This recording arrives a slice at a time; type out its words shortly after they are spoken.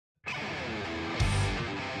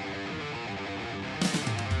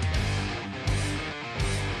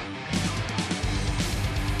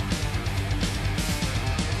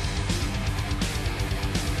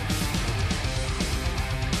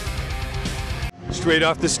Straight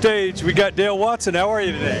off the stage, we got Dale Watson. How are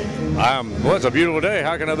you today? Well, it's a beautiful day.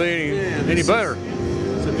 How can I be any better?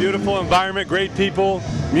 It's a beautiful environment, great people,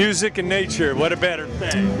 music and nature. What a better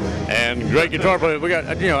thing. And great guitar player. We got,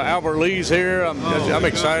 Albert Lee's here. I'm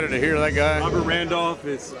excited to hear that guy. Robert Randolph,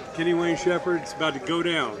 it's Kenny Wayne Shepherd. It's about to go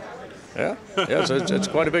down. Yeah, so it's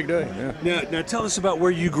quite a big day. Yeah. Now tell us about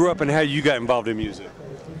where you grew up and how you got involved in music.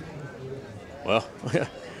 Well,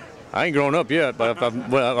 I ain't grown up yet, but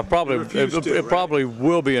it probably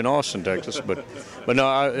will be in Austin, Texas. But no,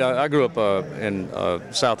 I grew up in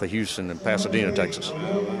south of Houston in Pasadena, Texas,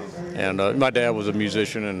 and my dad was a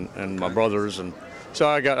musician, and my brothers, and so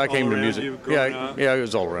I came to music. Yeah, it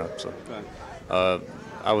was all around. So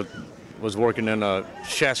I was working in a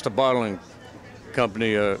Shasta bottling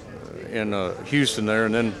company in Houston there,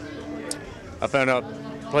 and then I found out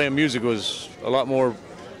playing music was a lot more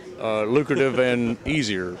lucrative and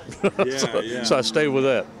easier. So I stayed with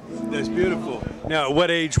that. That's beautiful. Now, at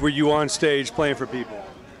what age were you on stage playing for people?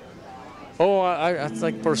 Oh, I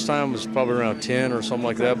think first time was probably around 10 or something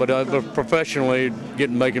like that. But professionally,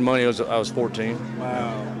 making money, I was 14.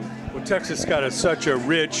 Wow. Well, Texas got such a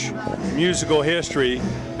rich musical history.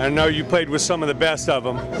 I know you played with some of the best of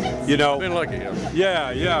them. I've been lucky.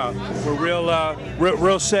 Yeah. We're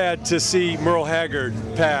real sad to see Merle Haggard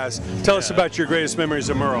pass. Tell us about your greatest memories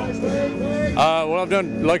of Merle. Well, I've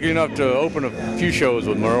done lucky enough to open a few shows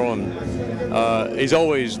with Merle, and he's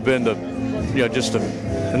always been just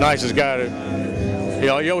the nicest guy.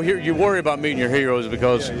 You worry about meeting your heroes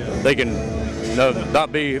because they can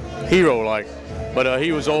not be hero-like. But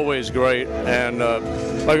he was always great, and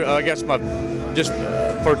I guess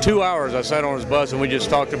for 2 hours I sat on his bus and we just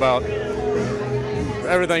talked about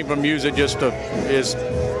everything from music just to his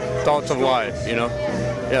thoughts of life,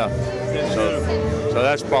 Yeah. So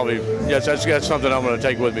that's probably that's something I'm going to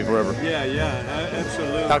take with me forever. Yeah,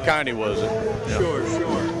 absolutely. How kind he was. Yeah. Sure.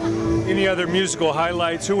 Any other musical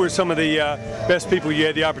highlights? Who were some of the best people you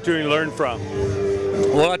had the opportunity to learn from?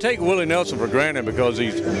 Well, I take Willie Nelson for granted because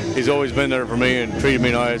he's always been there for me and treated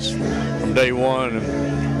me nice from day one.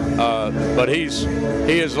 But he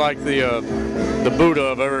is like the Buddha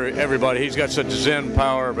of everybody. He's got such Zen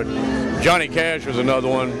power. But Johnny Cash was another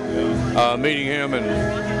one. Meeting him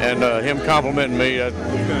and him complimenting me,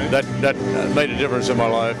 that made a difference in my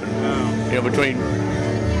life. And, between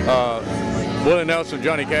Willie Nelson,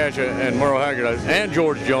 Johnny Cash, and Merle Haggard, and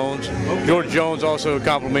George Jones. George Jones also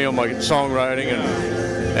complimented me on my songwriting,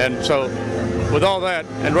 and so with all that,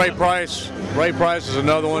 and Ray Price is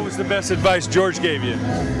another one. What was the best advice George gave you?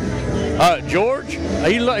 George,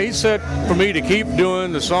 he said for me to keep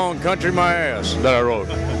doing the song "Country My Ass" that I wrote,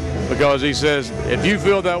 because he says if you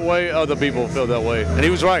feel that way, other people feel that way, and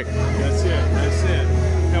he was right. That's it.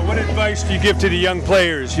 Now, what advice do you give to the young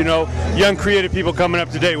players? Young creative people coming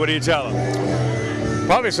up today. What do you tell them?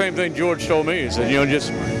 Probably the same thing George told me. He said,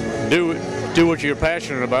 just do what you're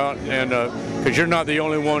passionate about, and because you're not the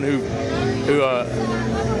only one who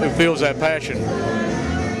feels that passion.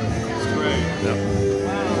 That's great.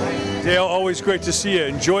 Yeah. Dale, always great to see you.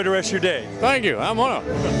 Enjoy the rest of your day. Thank you. I'm on.